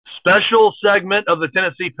Special segment of the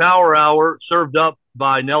Tennessee Power Hour served up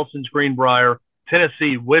by Nelson's Greenbrier,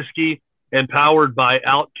 Tennessee Whiskey, and powered by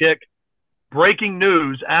Outkick. Breaking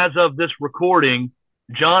news as of this recording,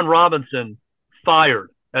 Jon Robinson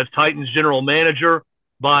fired as Titans general manager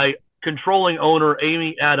by controlling owner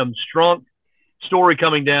Amy Adams Strunk. Story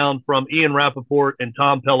coming down from Ian Rappaport and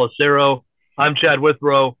Tom Pelissero. I'm Chad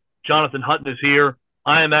Withrow. Jonathan Hutton is here.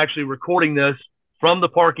 I am actually recording this from the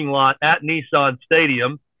parking lot at Nissan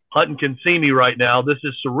Stadium. Hutton can see me right now. This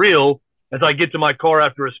is surreal as I get to my car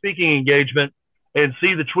after a speaking engagement and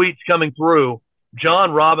see the tweets coming through.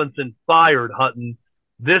 Jon Robinson fired, Hutton.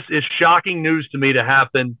 This is shocking news to me to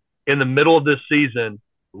happen in the middle of this season,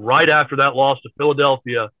 right after that loss to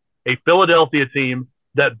Philadelphia, a Philadelphia team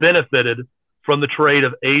that benefited from the trade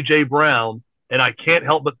of A.J. Brown, and I can't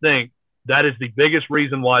help but think that is the biggest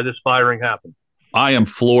reason why this firing happened. I am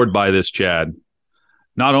floored by this, Chad.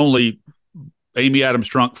 Not only Amy Adams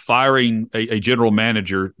Strunk firing a general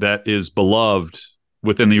manager that is beloved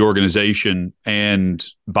within the organization and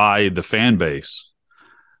by the fan base,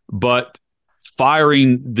 but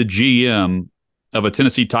firing the GM of a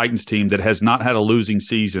Tennessee Titans team that has not had a losing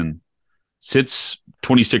season since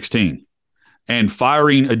 2016, and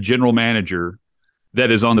firing a general manager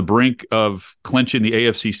that is on the brink of clinching the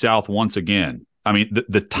AFC South once again. I mean,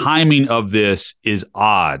 the timing of this is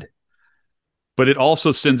odd, but it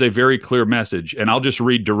also sends a very clear message. And I'll just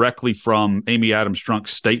read directly from Amy Adams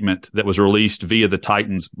Strunk's statement that was released via the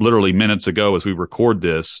Titans literally minutes ago as we record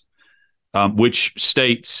this, which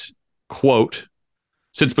states, quote,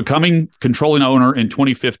 "Since becoming controlling owner in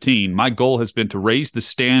 2015, my goal has been to raise the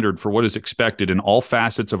standard for what is expected in all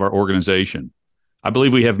facets of our organization. I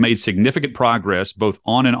believe we have made significant progress both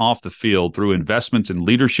on and off the field through investments in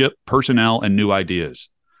leadership, personnel, and new ideas.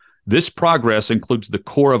 This progress includes the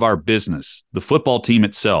core of our business, the football team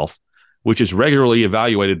itself, which is regularly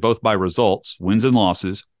evaluated both by results, wins and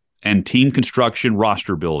losses, and team construction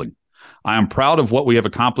roster building. I am proud of what we have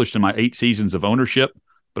accomplished in my 8 seasons of ownership,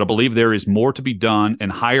 but I believe there is more to be done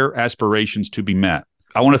and higher aspirations to be met.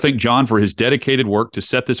 I want to thank Jon for his dedicated work to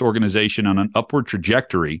set this organization on an upward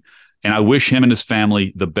trajectory, and I wish him and his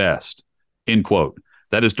family the best," end quote.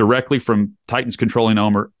 That is directly from Titans controlling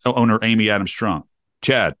owner Amy Adams Strunk.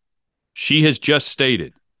 Chad, she has just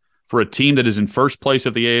stated, for a team that is in first place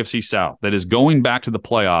of the AFC South, that is going back to the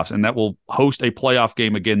playoffs and that will host a playoff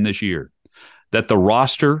game again this year, that the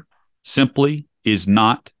roster simply is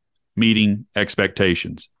not meeting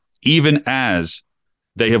expectations, even as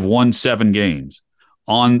they have won 7 games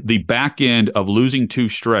on the back end of losing 2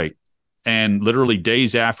 straight. And literally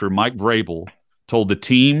days after, Mike Vrabel told the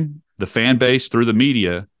team, the fan base, through the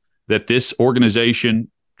media, that this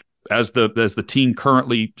organization, as the team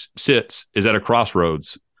currently sits, is at a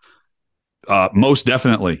crossroads. Most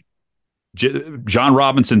definitely. Jon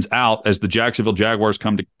Robinson's out as the Jacksonville Jaguars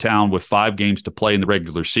come to town with 5 games to play in the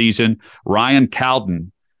regular season. Ryan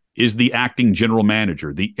Cowden is the acting general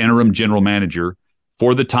manager, the interim general manager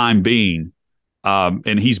for the time being,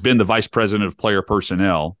 and he's been the vice president of player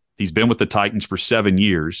personnel. He's been with the Titans for 7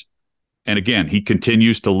 years. And again, he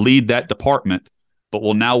continues to lead that department, but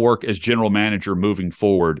will now work as general manager moving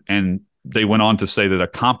forward. And they went on to say that a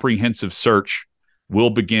comprehensive search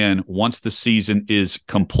will begin once the season is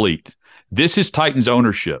complete. This is Titans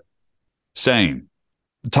ownership saying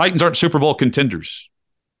the Titans aren't Super Bowl contenders,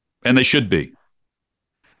 and they should be.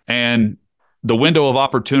 And the window of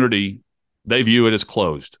opportunity, they view it as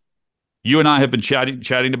closed. You and I have been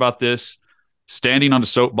chatting about this, standing on the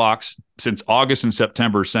soapbox since August and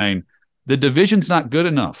September, saying the division's not good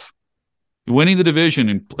enough. Winning the division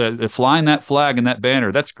and flying that flag and that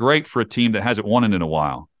banner, that's great for a team that hasn't won it in a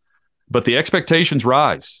while. But the expectations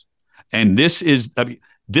rise. And this is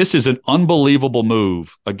an unbelievable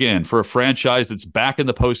move, again, for a franchise that's back in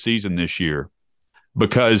the postseason this year.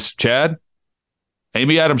 Because, Chad,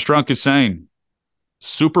 Amy Adams Strunk is saying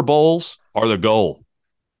Super Bowls are the goal.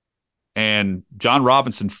 And Jon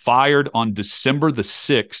Robinson fired on December the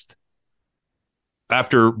 6th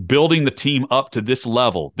after building the team up to this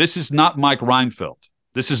level. This is not Mike Reinfeldt.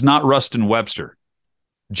 This is not Rustin Webster.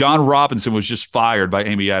 Jon Robinson was just fired by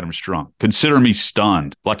Amy Adams Strunk. Consider me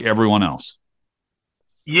stunned, like everyone else.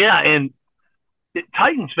 Yeah, and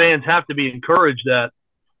Titans fans have to be encouraged that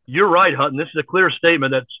you're right, Hutton. This is a clear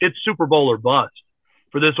statement that it's Super Bowl or bust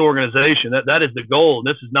for this organization. That is the goal, and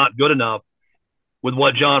this is not good enough with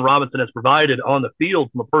what Jon Robinson has provided on the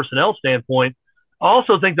field from a personnel standpoint. I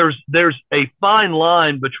also think there's a fine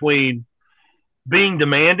line between being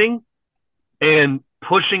demanding and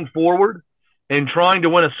pushing forward and trying to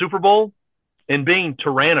win a Super Bowl and being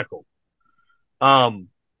tyrannical.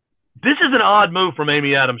 This is an odd move from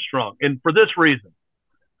Amy Adams Strunk, and for this reason.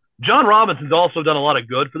 Jon Robinson's also done a lot of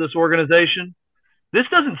good for this organization. This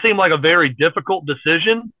doesn't seem like a very difficult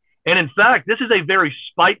decision. And in fact, this is a very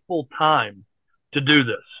spiteful time to do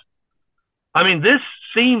this. I mean, this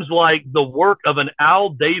seems like the work of an Al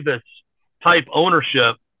Davis type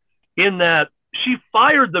ownership in that she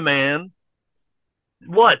fired the man,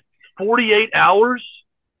 what, 48 hours?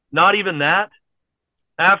 Not even that.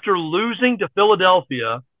 After losing to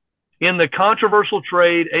Philadelphia in the controversial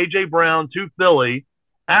trade, A.J. Brown to Philly,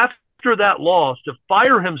 after that loss, to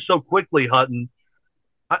fire him so quickly, Hutton,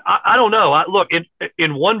 I don't know. Look,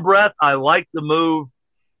 in one breath, I like the move.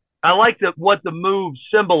 I like what the move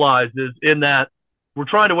symbolizes in that we're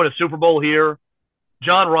trying to win a Super Bowl here.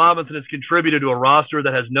 Jon Robinson has contributed to a roster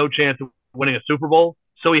that has no chance of winning a Super Bowl,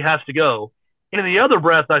 so he has to go. And in the other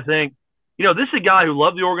breath, I think, this is a guy who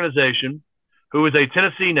loved the organization, who is a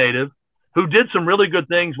Tennessee native, who did some really good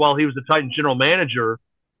things while he was the Titans general manager.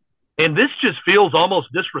 And this just feels almost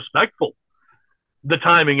disrespectful, the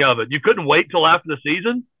timing of it. You couldn't wait till after the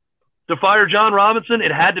season to fire Jon Robinson.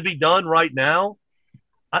 It had to be done right now.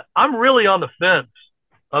 I'm really on the fence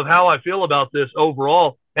of how I feel about this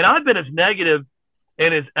overall. And I've been as negative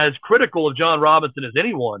and as critical of Jon Robinson as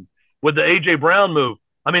anyone with the A.J. Brown move.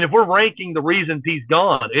 I mean, if we're ranking the reasons he's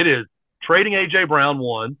gone, it is trading A.J. Brown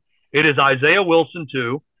 1. It is Isaiah Wilson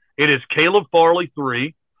 2. It is Caleb Farley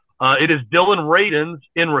 3. It is Dylan Radins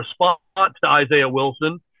in response to Isaiah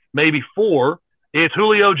Wilson, maybe 4. It's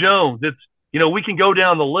Julio Jones. It's, we can go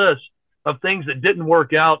down the list of things that didn't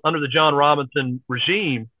work out under the Jon Robinson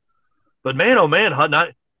regime. But man, oh man,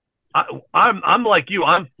 Hutton, I'm like you.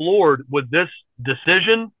 I'm floored with this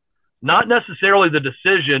decision. Not necessarily the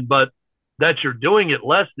decision, but that you're doing it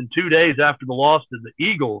less than 2 days after the loss to the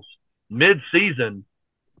Eagles mid-season.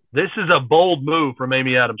 This is a bold move from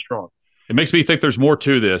Amy Adams Strunk. It makes me think there's more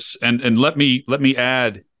to this, and let me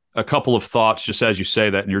add a couple of thoughts just as you say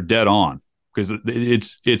that, and you're dead on because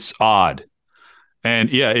it's odd, and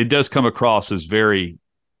yeah, it does come across as very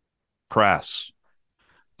crass.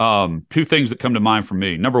 Two things that come to mind for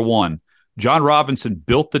me. Number one, Jon Robinson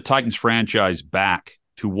built the Titans franchise back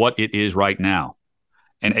to what it is right now,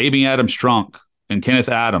 and Amy Adams Strunk and Kenneth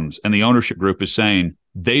Adams and the ownership group is saying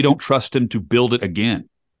they don't trust him to build it again.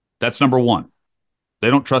 That's number one. They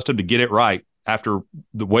don't trust him to get it right after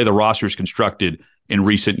the way the roster is constructed in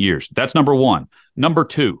recent years. That's number one. Number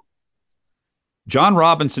two, Jon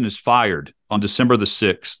Robinson is fired on December the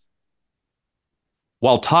 6th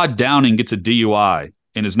while Todd Downing gets a DUI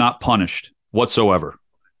and is not punished whatsoever,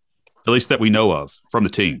 at least that we know of from the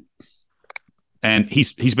team. And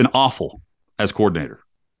he's been awful as coordinator.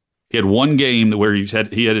 He had one game where he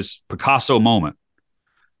had his Picasso moment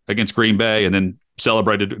against Green Bay and then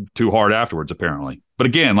celebrated too hard afterwards, apparently. But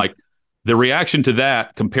again, like the reaction to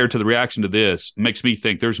that compared to the reaction to this makes me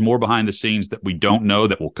think there's more behind the scenes that we don't know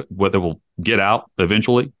that will get out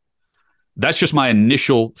eventually. That's just my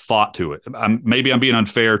initial thought to it. Maybe I'm being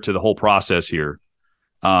unfair to the whole process here.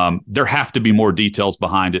 There have to be more details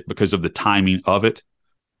behind it because of the timing of it.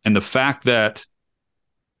 And the fact that,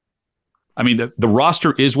 I mean, the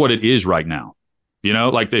roster is what it is right now.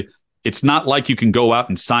 It's not like you can go out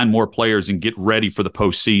and sign more players and get ready for the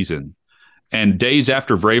postseason. And days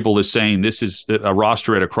after Vrabel is saying this is a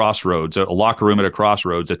roster at a crossroads, a locker room at a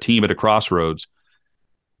crossroads, a team at a crossroads,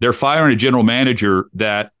 they're firing a general manager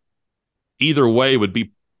that either way would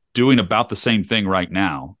be doing about the same thing right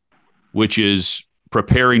now, which is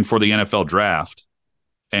preparing for the NFL draft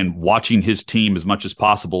and watching his team as much as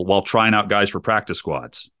possible while trying out guys for practice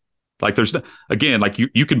squads. Like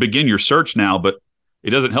you can begin your search now, but it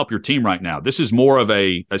doesn't help your team right now. This is more of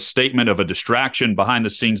a statement of a distraction behind the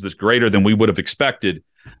scenes that's greater than we would have expected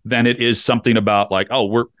than it is something about like, oh,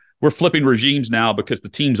 we're flipping regimes now because the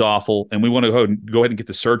team's awful and we want to go ahead and get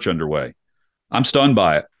the search underway. I'm stunned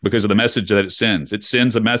by it because of the message that it sends. It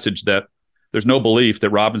sends a message that there's no belief that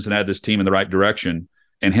Robinson had this team in the right direction,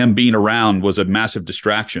 and him being around was a massive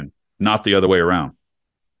distraction, not the other way around.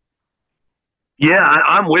 Yeah,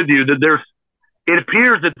 I'm with you that it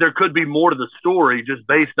appears that there could be more to the story just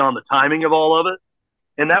based on the timing of all of it.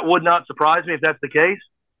 And that would not surprise me if that's the case.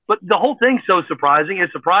 But the whole thing's so surprising.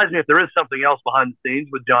 It surprised me if there is something else behind the scenes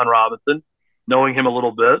with Jon Robinson, knowing him a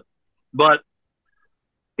little bit. But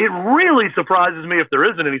it really surprises me if there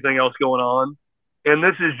isn't anything else going on. And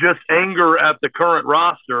this is just anger at the current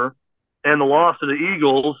roster and the loss of the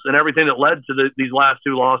Eagles and everything that led to these last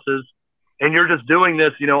two losses. And you're just doing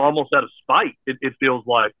this, almost out of spite, it feels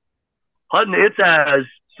like. Hutton, it's as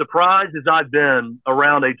surprised as I've been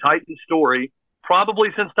around a Titan story, probably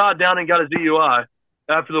since Todd Downing got his DUI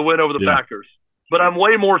after the win over the Packers. But I'm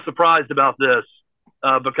way more surprised about this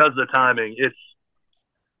because of the timing.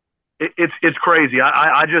 it's crazy.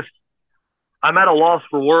 I'm at a loss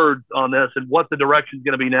for words on this and what the direction is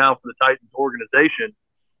going to be now for the Titans organization.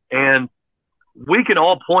 And we can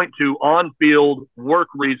all point to on-field work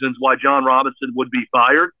reasons why Jon Robinson would be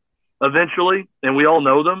fired eventually, and we all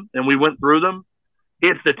know them, and we went through them.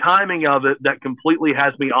 It's the timing of it that completely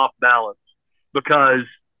has me off balance, because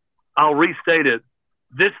I'll restate it.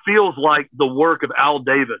 This feels like the work of Al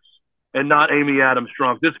Davis and not Amy Adams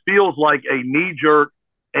Strunk. This feels like a knee-jerk,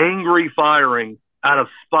 angry firing out of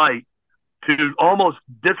spite to almost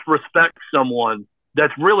disrespect someone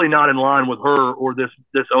that's really not in line with her or this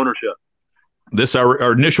ownership. This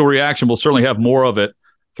our initial reaction. We'll certainly have more of it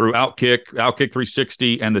through Outkick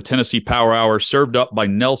 360, and the Tennessee Power Hour, served up by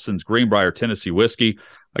Nelson's Greenbrier Tennessee Whiskey.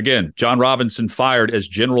 Again, Jon Robinson fired as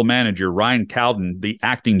general manager, Ryan Cowden, the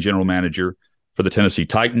acting general manager for the Tennessee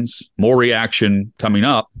Titans. More reaction coming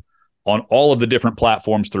up on all of the different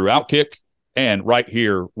platforms through Outkick and right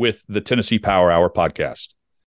here with the Tennessee Power Hour podcast.